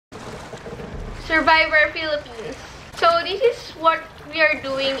Survivor Philippines. So this is what we are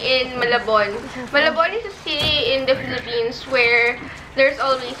doing in Malabon. Malabon is a city in the Philippines where there's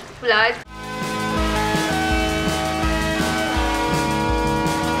always flood.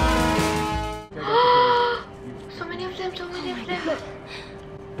 So many of them, so many of them.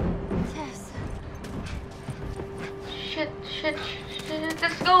 Shit, shit, shit.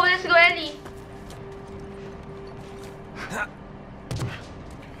 Let's go, Ellie.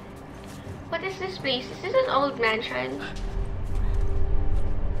 What is this place? Is this an old mansion?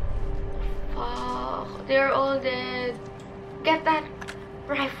 Fuck, they're all dead. Get that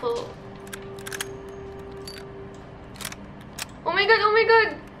rifle. Oh my god, oh my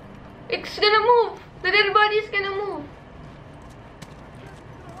god! It's gonna move! The dead body is gonna move!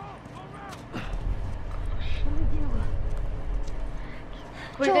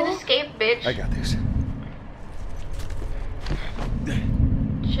 We're gonna escape, bitch. I got this.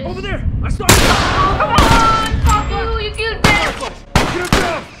 Just... Over there! I saw you! Oh, come on! Fuck you! You killed them! Get him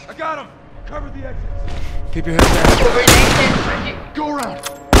down! I got him! Cover the exits. Keep your head down. Over the exit. Go around!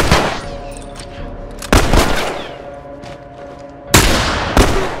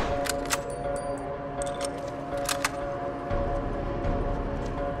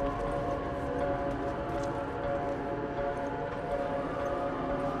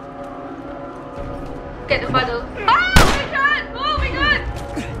 Get the bottle. Oh my god! Oh my god!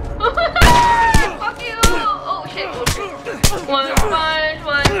 Fuck you! Oh shit! Oh shit! One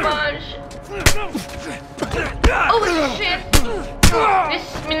punch! Oh shit! This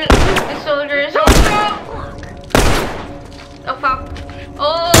soldiers. Oh fuck! Oh fuck!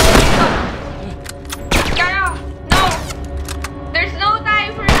 Oh fuck! Kara! No! There's no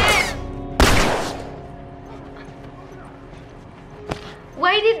time for this!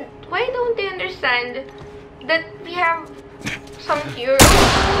 Why don't they understand that we have some cure? Oh,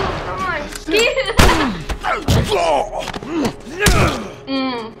 come on!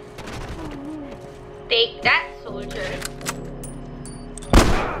 Take that, soldier.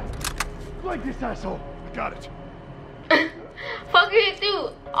 Like this asshole. I got it. Fuck you too,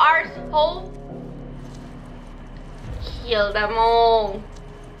 arsehole. Kill them all.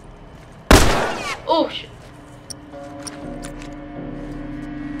 Oh shit.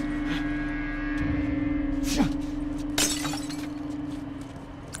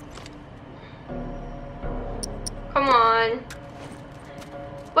 Come on.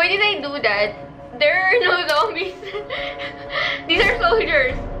 Why did I do that? There are no zombies. These are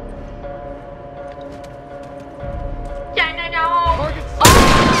soldiers. China down.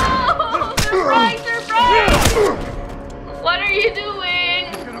 Oh! Surprise! Surprise! What are you doing?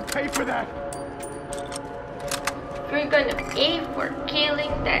 I'm gonna pay for that. You're gonna pay for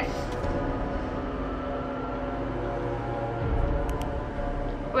killing Tess.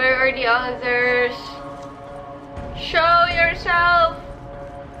 Where are the others? Show yourself!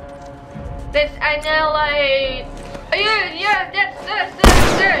 Let's annihilate! Oh, yeah, that's.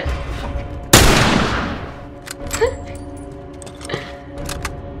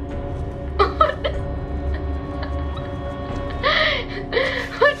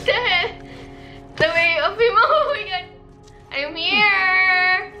 What the heck? The way of him, oh my god! I'm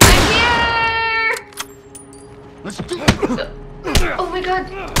here! Let's do it! Oh my god!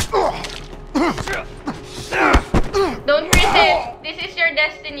 Don't resist! This is your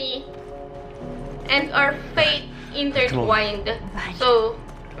destiny! And our fate intertwined. So,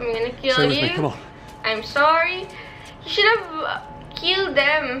 I'm gonna kill you. Come on. I'm sorry. You should have killed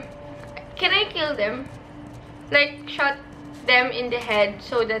them. Can I kill them? Like, shot them in the head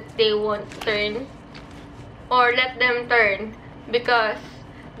so that they won't turn? Or let them turn because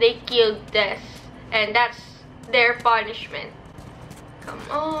they killed Tess. And that's their punishment. Come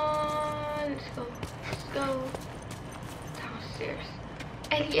on. Let's go. Let's go. Downstairs.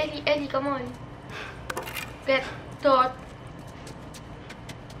 Ellie, come on. Get taught.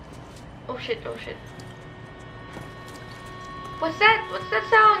 Oh shit. What's that? What's that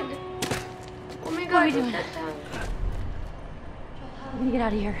sound? Oh my god, what's that sound? I'm gonna get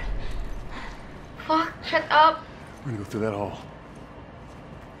out of here. Fuck, shut up. We're gonna go through that hall.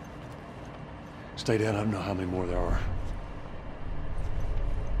 Stay down, I don't know how many more there are.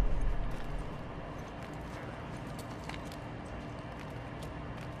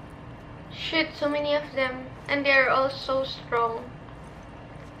 Shit, so many of them. And they're all so strong.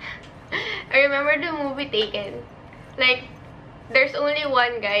 I remember the movie Taken. Like, there's only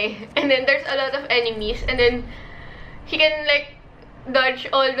one guy. And then there's a lot of enemies. And then he can like dodge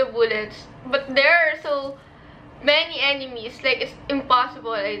all the bullets. But there are so many enemies. Like, it's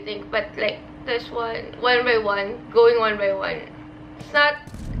impossible, I think. But like, there's one by one. Going one by one. It's not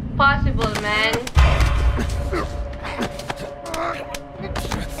possible, man.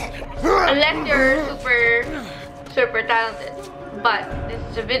 Unless you're super talented. But this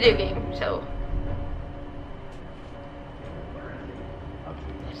is a video game, so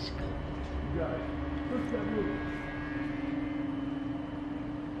let's go.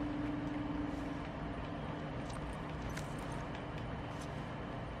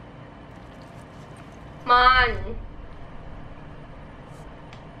 Come on.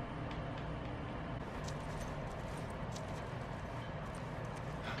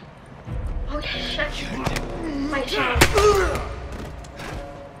 Okay, shut my shot. Oh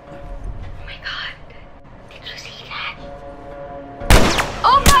my god. Did you see that?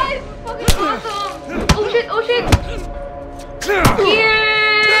 Oh my fucking awesome! Oh shit, oh shit!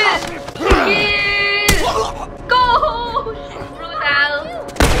 Yes! Yes! Go! Shit, brutal!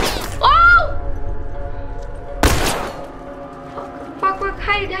 Oh! Fuck,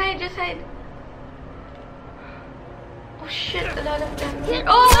 hide, just hide. Oh shit, a lot of them here.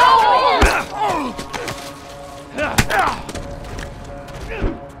 Oh!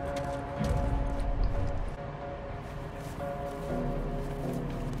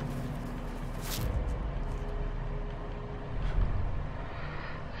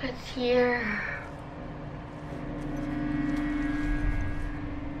 Let's hear.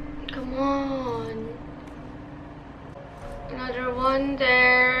 Come on. Another one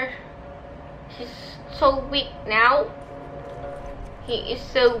there. He's so weak now. He is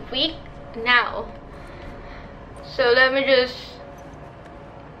so weak now. So let me just...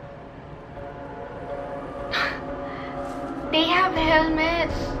 They have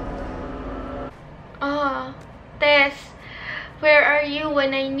helmets. Tess, where are you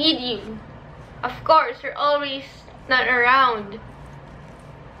when I need you? Of course, you're always not around.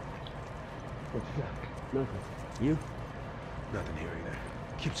 What's that? Nothing. You? Nothing here either.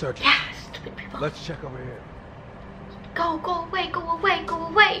 Keep searching. Yeah, stupid people. Let's check over here. Go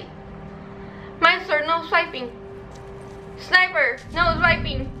away. Monster, no swiping. Sniper, no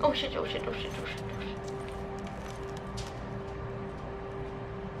swiping. Oh shit. Oh shit.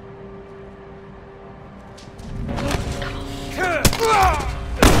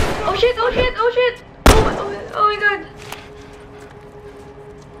 Oh my god.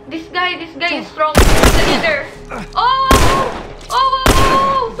 This guy is strong. He's the leader. Oh!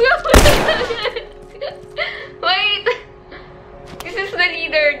 Wait. This is the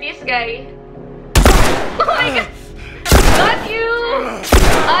leader, this guy. Oh my god.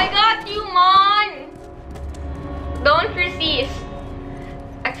 I got you, Mon. Don't resist.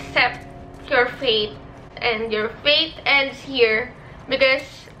 Accept your fate. And your fate ends here because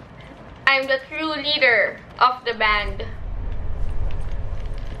I'm the true leader of the band.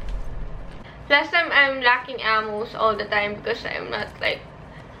 Last time I'm lacking ammos all the time because I'm not like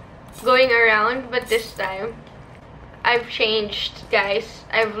going around, but this time I've changed, guys.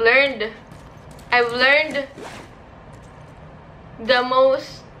 I've learned the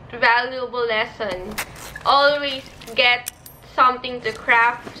most valuable lesson. Always get something to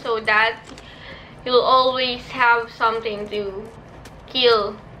craft so that you'll always have something to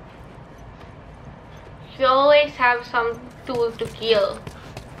kill. You always have some tool to kill.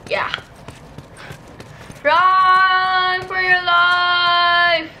 Yeah. Run for your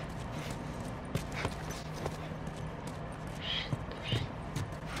life!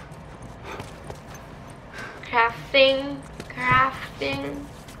 Crafting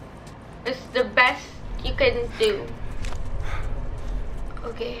is the best you can do.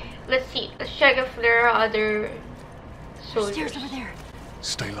 Okay, let's see. Let's check if there are other soldiers. Stairs over there.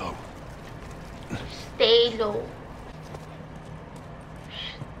 Stay low. Stay low.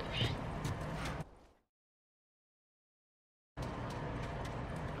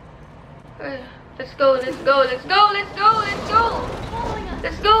 Let's go.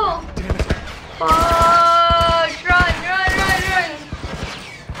 Let's go. Fudge! Run!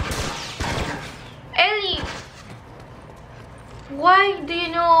 Ellie! Why do you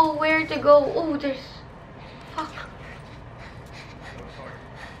know where to go? Oh, there's... Fuck.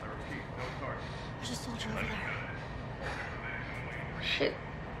 There's a soldier over there. Shit.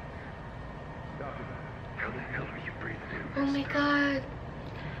 How the hell are you breathing? Oh my god.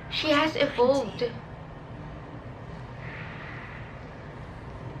 She has evolved.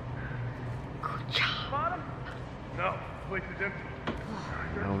 Good job. Bottom? No, place is empty.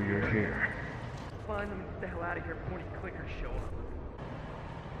 Now you're here. Find them and get the hell out of here before any clickers show up.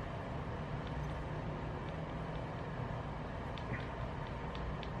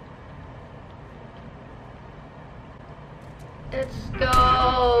 Let's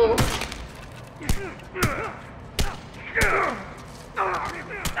go.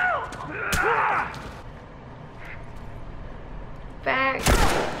 Back.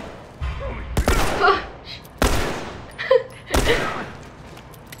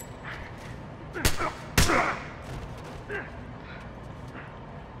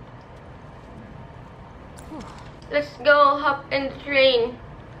 Let's go hop in the train.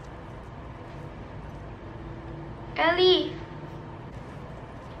 Ellie.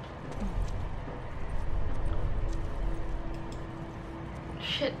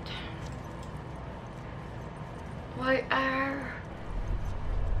 Shit. Why our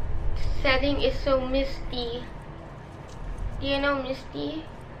setting is so misty? Do you know Misty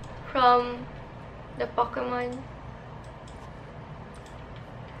from the Pokemon?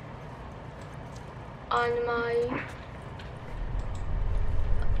 On my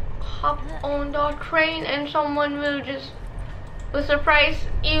hop on the train and someone will surprise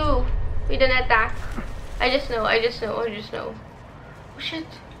you with an attack. I just know. Oh shit.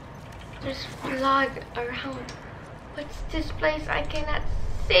 There's blood around. What's this place? I cannot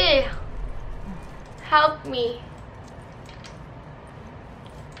see. Help me.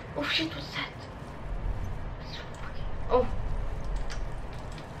 Oh shit, what's that? Oh.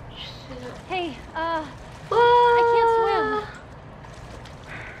 Hey, Whoa. I can't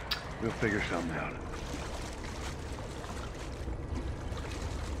swim. We'll figure something out.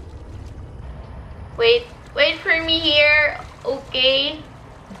 Wait for me here, okay?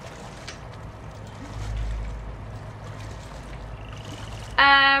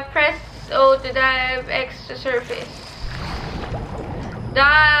 Press O to dive, X to surface.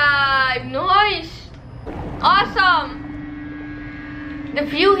 Dive! Nice! Awesome! The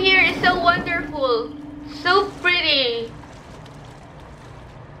view here is so wonderful. So pretty.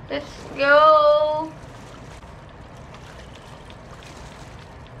 Let's go.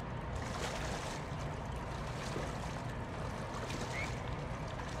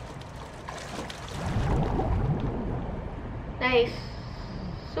 Nice.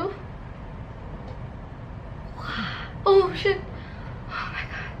 So. Oh shit. Oh my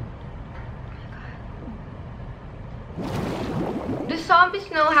god. The zombies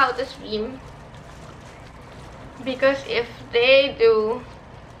know how to swim. Because if they do,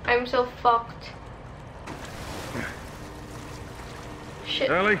 I'm so fucked. Shit.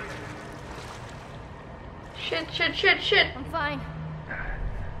 Ellie? Shit. I'm fine.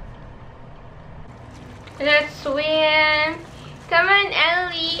 Let's swim. Come on,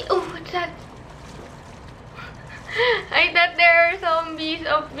 Ellie. Oh, what's that? I thought there are zombies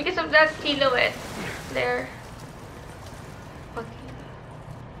because of that silhouette there. Okay.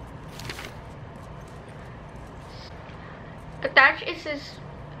 Attached is this.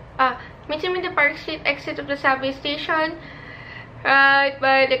 Meet him in the Park Street exit of the subway station. Right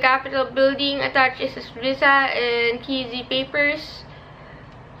by the Capitol building. Attached is his visa and KZ papers.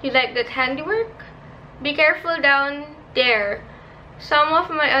 You like that handiwork? Be careful down there. Some of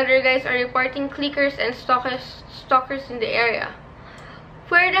my other guys are reporting clickers and stalkers in the area.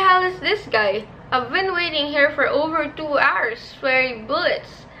 Where the hell is this guy? I've been waiting here for over 2 hours, swearing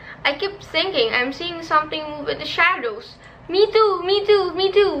bullets. I keep thinking I'm seeing something move in the shadows. Me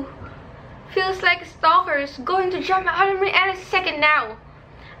too. Feels like a stalker is going to jump out of me any second now.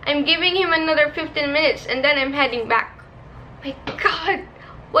 I'm giving him another 15 minutes and then I'm heading back. My god,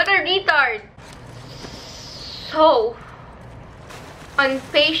 what a retard. So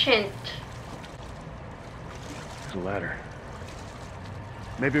impatient. There's a ladder.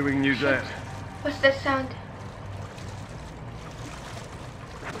 Maybe we can use that. What's that sound?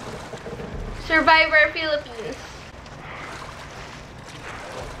 Survivor Philippines.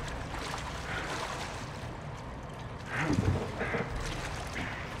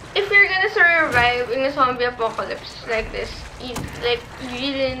 If you're gonna survive in a zombie apocalypse like this, you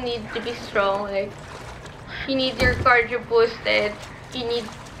really need to be strong. Like, you need your cardio boosted. You need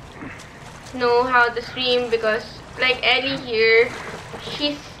to know how to swim because, like Ellie here,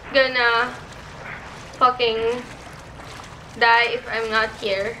 she's gonna fucking die if I'm not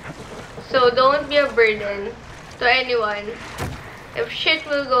here. So don't be a burden to anyone. If shit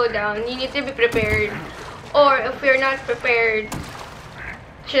will go down, you need to be prepared. Or if you're not prepared,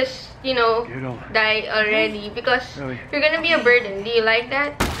 just, you know, die already because you're gonna be a burden. Do you like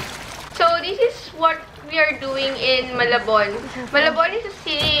that? So this is what we are doing in Malabon. Malabon is a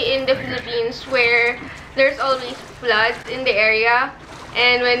city in the Philippines where there's always floods in the area.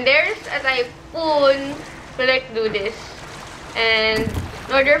 And when there's a typhoon, we like do this. And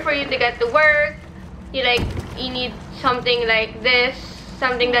in order for you to get to work, you need something like this,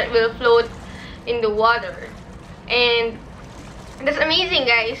 something that will float in the water. And that's amazing,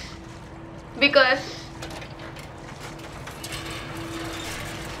 guys, because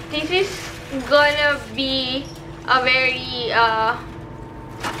this is gonna be a very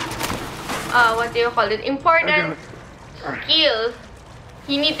what do you call it, important skill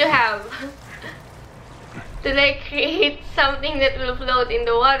you need to have to like create something that will float in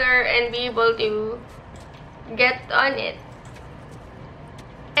the water and be able to get on it.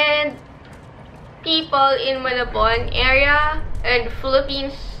 And people in Malabon area and the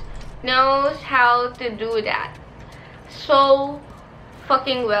Philippines knows how to do that so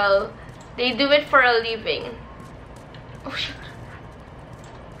fucking well. They do it for a living. Oh shit.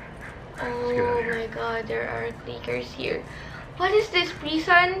 Oh my god, there are clickers here. What is this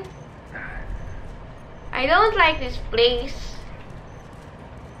prison? I don't like this place.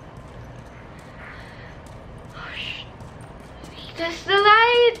 Oh shit. That's the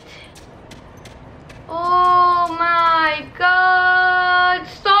light. Oh my god.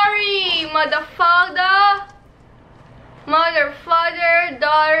 Sorry, motherfucker. Mother, father,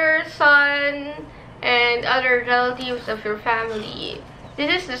 daughter, son, and other relatives of your family.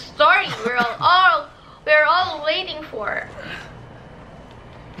 This is the story we're all waiting for.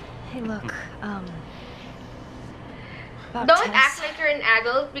 Hey, look, about Don't Tess. act like you're an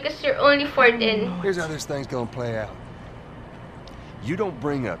adult because you're only 14. Here's how this thing's gonna play out. You don't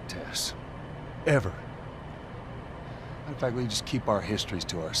bring up Tess. Ever. In fact, we just keep our histories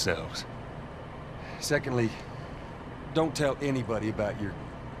to ourselves. Secondly, don't tell anybody about your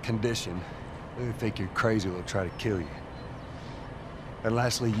condition. They think you're crazy, they'll try to kill you. And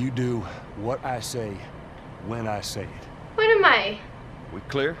lastly, you do what I say when I say it. What am I? We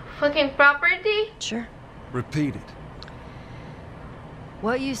clear? Fucking property? Sure. Repeat it.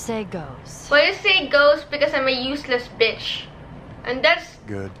 What you say goes. What you say goes because I'm a useless bitch. And that's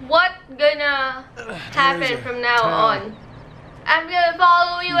Good. what gonna happen from now on. I'm gonna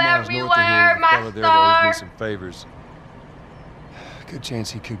follow you everywhere, There that owes me master. some favors. Good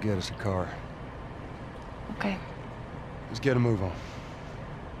chance he could get us a car. Okay. Let's get a move on.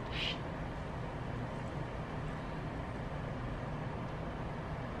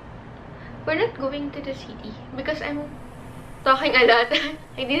 We're not going to the city because I'm talking a lot.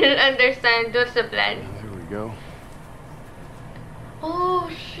 I didn't understand what's the plan. There we go. Oh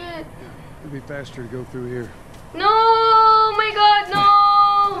shit. It'd be faster to go through here. No, my god,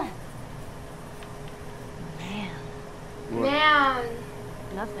 no! Man, Man.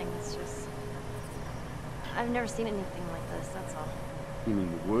 nothing. It's just... I've never seen anything like this, that's all. You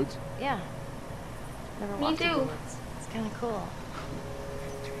mean the woods? Yeah. Never Me walked through the too. woods. It's kind of cool.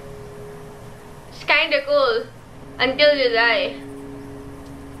 It's kinda cool. Until you die.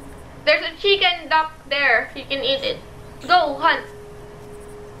 There's a chicken duck there. You can eat it. Go, hunt.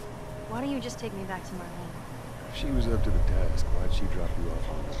 Why don't you just take me back to Marlene? If she was up to the task, why'd she drop you off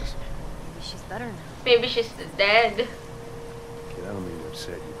on us? Maybe she's better now. Maybe she's dead. Kid, I don't mean to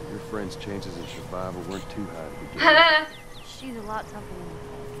upset you, but your friend's chances of survival weren't too high to begin with. She's a lot tougher than you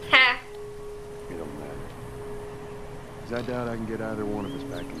think. Ha. It don't matter. 'Cause I doubt I can get either one of us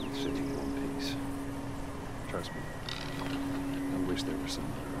back into the city in one piece. Trust me. I wish there was some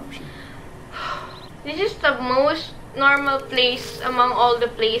other option. This is the most normal place among all the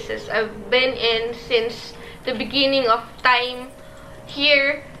places I've been in since the beginning of time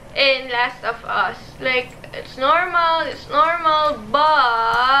here in Last of Us. Like, it's normal,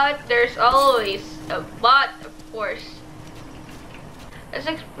 but there's always a but, of course. Let's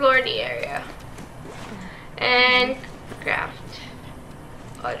explore the area and craft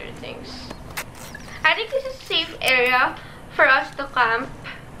other things. I think this is a safe area for us to camp.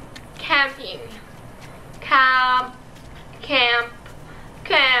 Camping. Camp.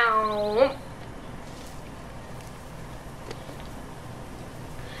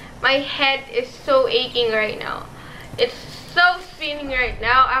 My head is so aching right now. It's so spinning right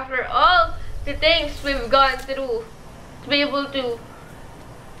now after all the things we've gone through to be able to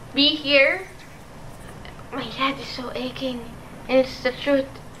be here. My head is so aching, and it's the truth.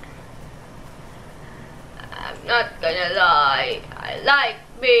 I'm not gonna lie. I like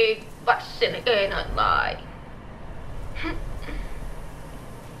big, but still I cannot lie. Am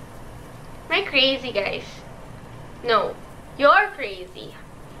I crazy, guys? No, you're crazy.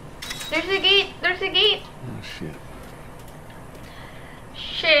 There's a gate. There's a gate. Oh, shit.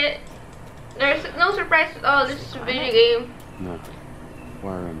 Shit. There's no surprise at all. This is a video game. No.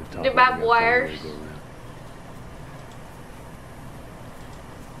 Wire on the top. The barbed wires.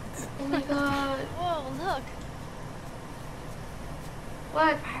 Oh my god. Whoa, look.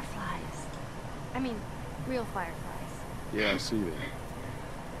 What? Fireflies. I mean, real fireflies. Yeah, I see that.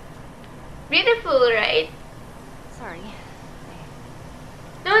 Beautiful, right? Sorry.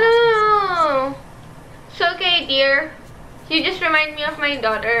 No. It's okay, dear. You just remind me of my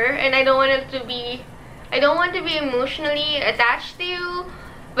daughter, and I don't want to be emotionally attached to you,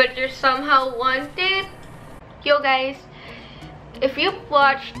 but you somehow want it. Yo, guys, If you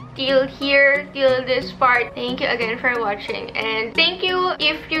watched till here, till this part, thank you again for watching. And thank you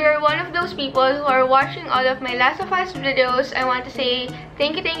if you're one of those people who are watching all of my Last of Us videos. I want to say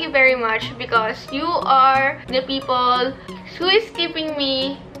thank you very much, because you are the people who is keeping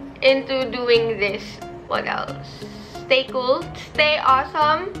me into doing this. What else? Stay cool, stay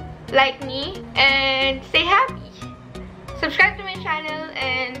awesome, like me, and stay happy. Subscribe to my channel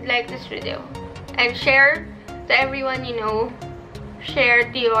and like this video. And share to everyone you know.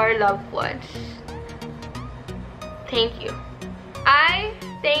 Share to your loved ones. Thank you. I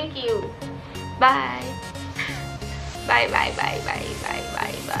thank you. Bye. Bye bye bye bye bye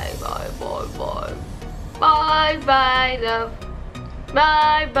bye bye bye bye bye. Bye bye love.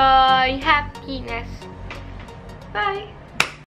 Bye bye happiness. Bye.